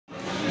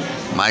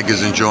Mike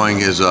is enjoying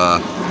his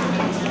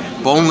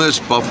boneless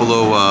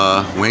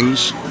buffalo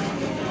wings.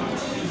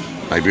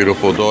 My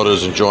beautiful daughter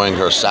is enjoying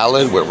her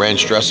salad with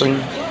ranch dressing.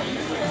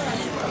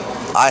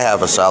 I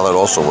have a salad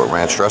also with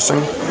ranch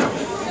dressing.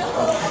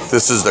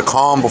 This is the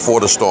calm before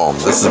the storm.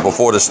 This is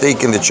before the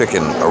steak and the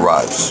chicken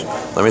arrives.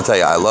 Let me tell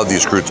you, I love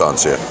these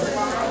croutons here.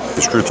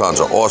 These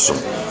croutons are awesome.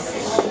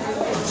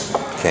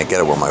 Can't get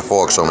it with my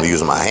fork, so I'm going to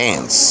use my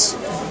hands.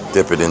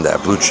 Dip it in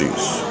that blue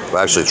cheese. Well,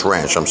 actually, it's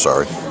ranch, I'm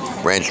sorry.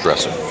 Ranch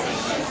dressing.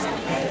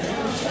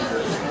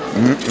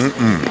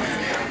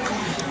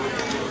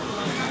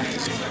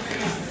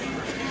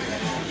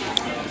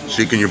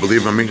 See, can you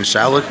believe I'm eating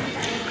salad?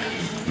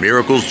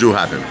 Miracles do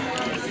happen.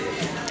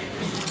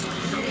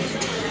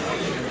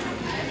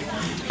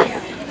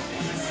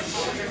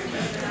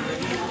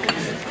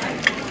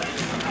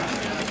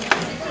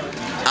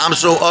 I'm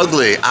so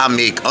ugly, I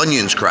make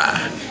onions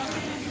cry.